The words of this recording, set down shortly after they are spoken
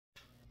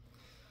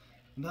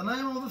In the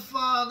name of the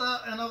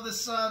Father, and of the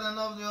Son, and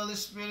of the Holy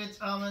Spirit,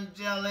 amen.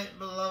 Dearly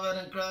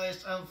beloved in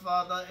Christ and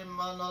Father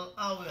Emmanuel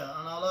Awia,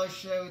 and our Lord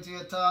share with you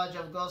a touch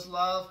of God's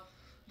love.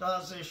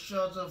 That's a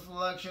short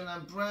reflection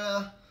and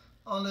prayer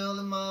on the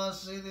Holy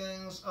Mass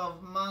readings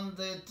of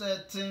Monday,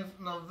 13th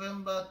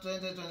November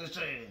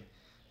 2023.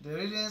 The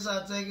readings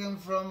are taken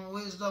from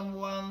Wisdom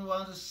 1,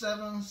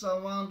 1-7,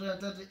 Psalm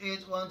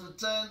 138,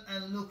 1-10,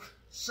 and Luke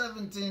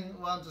 17,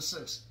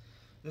 1-6.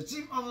 The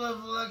theme of the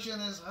reflection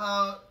is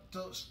how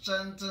to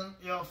strengthen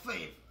your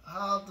faith.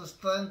 How to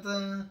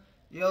strengthen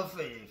your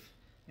faith.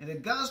 In the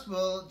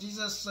Gospel,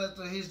 Jesus said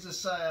to his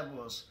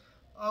disciples,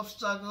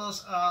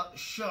 obstacles are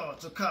sure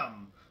to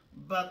come,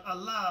 but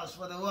alas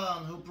for the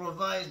one who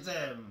provides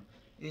them.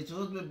 It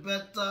would be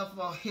better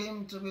for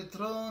him to be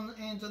thrown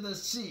into the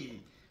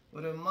sea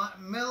with a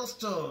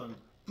millstone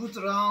put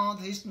around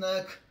his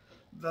neck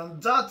than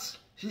that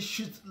he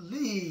should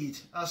lead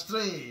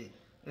astray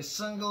a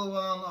single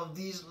one of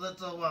these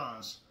little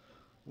ones.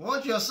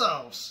 Watch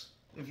yourselves.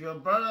 If your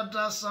brother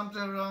does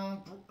something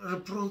wrong,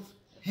 reprove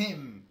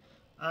him.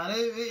 And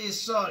if he is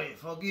sorry,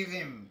 forgive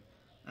him.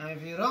 And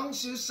if he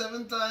wrongs you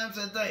 7 times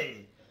a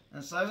day,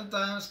 and 7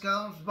 times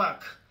comes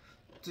back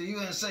to you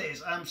and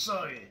says, I'm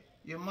sorry,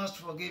 you must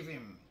forgive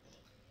him.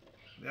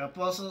 The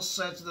apostles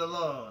said to the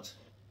Lord,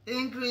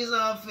 increase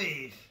our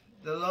faith.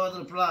 The Lord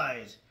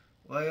replied,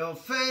 were your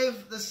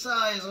faith the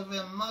size of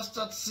a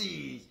mustard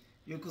seed,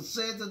 you could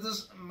say to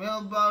this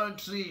mulberry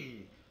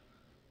tree,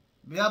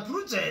 be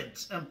uprooted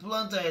and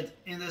planted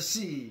in the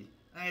sea,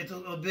 and it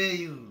will obey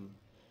you.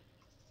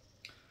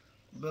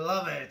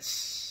 Beloved,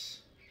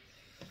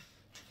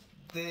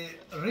 the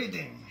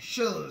reading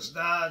shows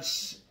that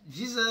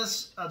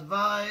Jesus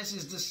advised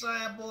his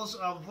disciples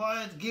to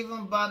avoid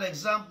giving bad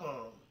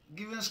example,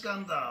 giving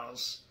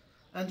scandals,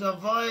 and to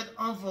avoid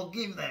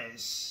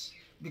unforgiveness,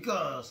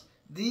 because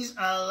these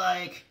are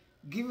like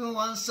giving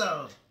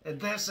oneself a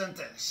death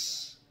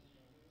sentence.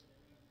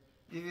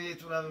 Even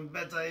it would have been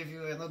better if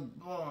you were not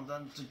born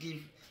than to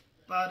give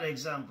bad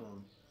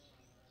example.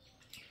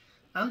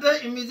 And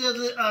they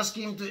immediately ask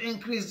him to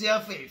increase their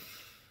faith.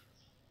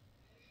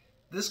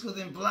 This could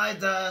imply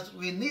that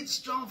we need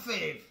strong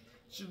faith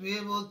to be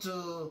able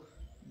to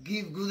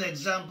give good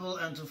example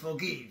and to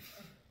forgive.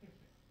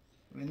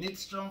 We need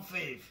strong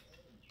faith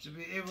to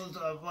be able to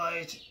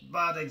avoid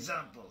bad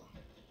example.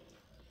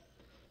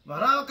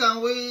 But how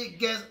can we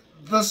get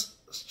this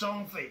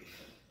strong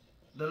faith?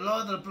 The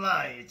Lord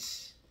replied,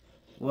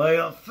 were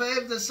your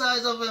faith the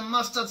size of a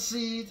mustard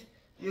seed,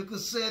 you could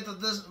say to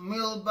this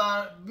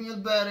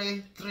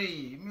mulberry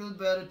tree,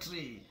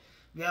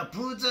 be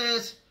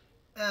uprooted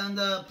and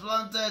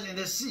planted in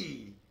the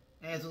sea,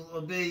 and it will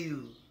obey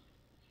you.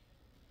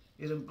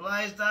 It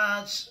implies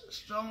that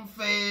strong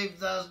faith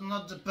does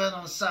not depend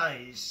on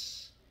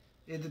size.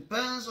 It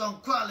depends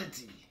on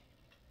quality.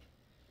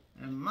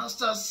 A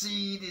mustard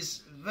seed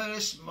is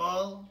very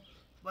small,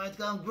 but it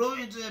can grow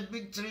into a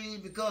big tree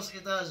because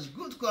it has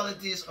good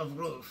qualities of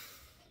growth.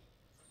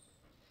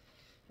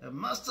 A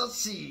mustard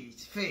seed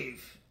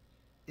faith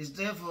is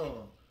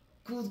therefore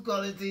good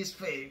qualities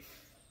faith.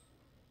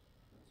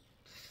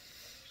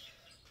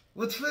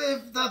 With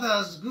faith that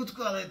has good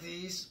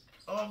qualities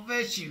or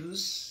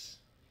virtues,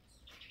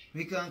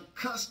 we can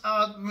cast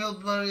out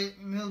mulberry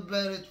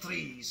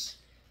trees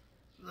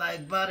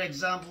like bad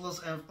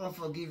examples and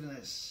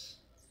unforgiveness.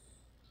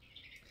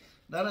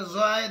 That is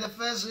why the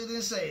first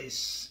reading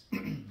says,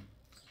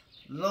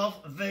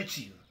 love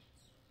virtue.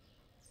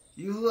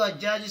 You who are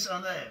judges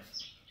on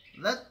earth,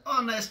 let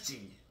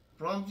honesty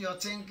prompt your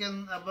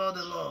thinking about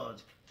the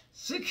Lord.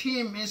 Seek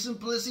him in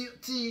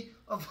simplicity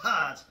of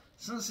heart,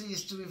 since he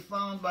is to be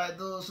found by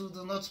those who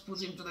do not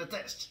put him to the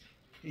test.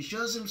 He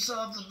shows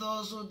himself to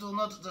those who do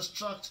not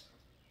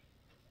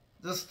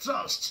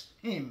distrust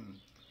him.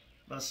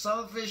 But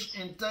selfish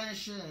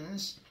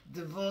intentions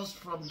divorced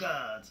from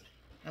God,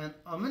 and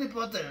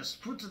omnipotence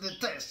put to the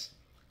test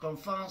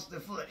confounds the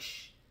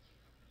flesh.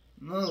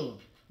 No,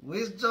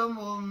 wisdom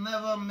will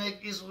never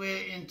make its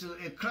way into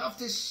a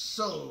crafty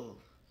soul,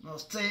 nor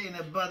stay in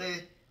a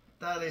body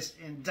that is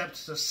in debt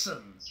to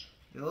sin.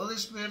 The Holy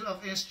Spirit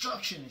of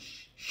instruction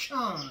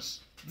shuns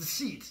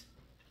deceit.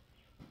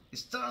 It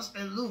stands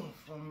aloof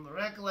from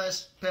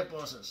reckless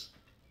purposes.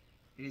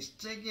 It is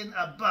taken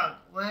aback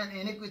when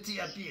iniquity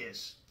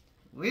appears.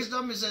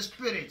 Wisdom is a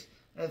spirit,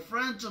 a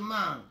friend to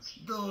man,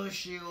 though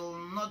she will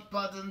not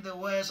pardon the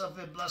words of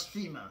a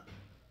blasphemer.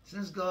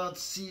 Since God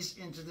sees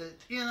into the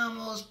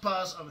innermost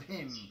parts of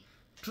him,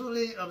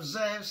 truly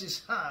observes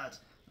his heart,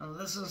 and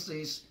listens to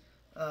his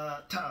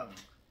tongue.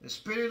 The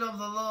Spirit of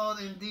the Lord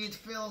indeed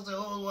fills the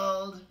whole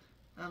world,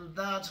 and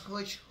that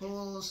which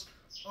holds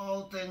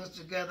all things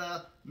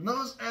together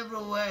knows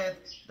every word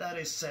that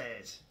is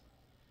said.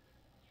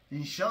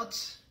 In short,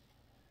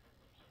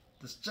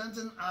 to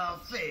strengthen our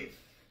faith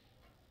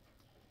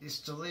is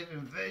to live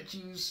in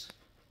virtues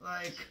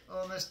like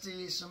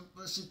honesty,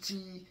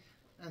 simplicity,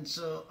 and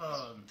so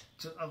on,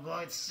 to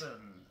avoid sin.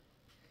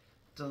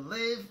 To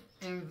live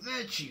in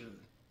virtue,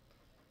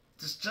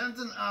 to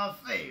strengthen our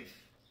faith,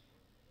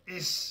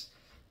 is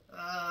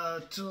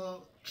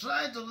to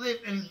try to live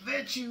in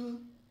virtue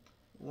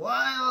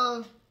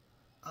while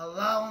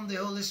allowing the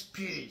Holy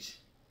Spirit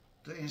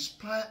to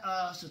inspire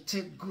us to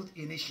take good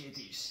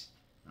initiatives.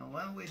 And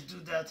when we do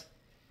that,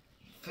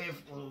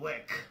 faith will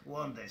work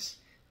wonders.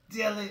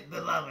 Dearly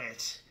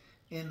beloved,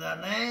 in the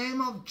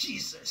name of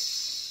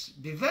Jesus,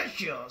 be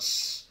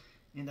virtuous.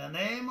 In the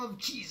name of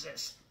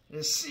Jesus,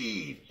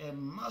 receive a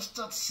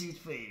mustard seed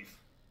faith.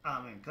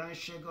 Amen. Can you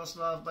share God's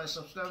love by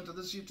subscribing to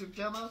this YouTube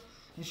channel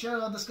and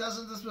share or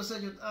discussing this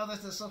message with others?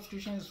 The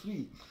subscription is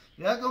free.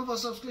 The icon for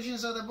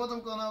subscriptions at the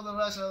bottom corner of the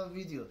right side of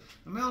the video.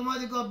 And may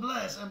Almighty God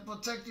bless and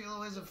protect you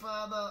always, the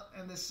Father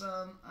and the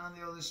Son and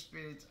the Holy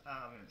Spirit.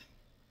 Amen.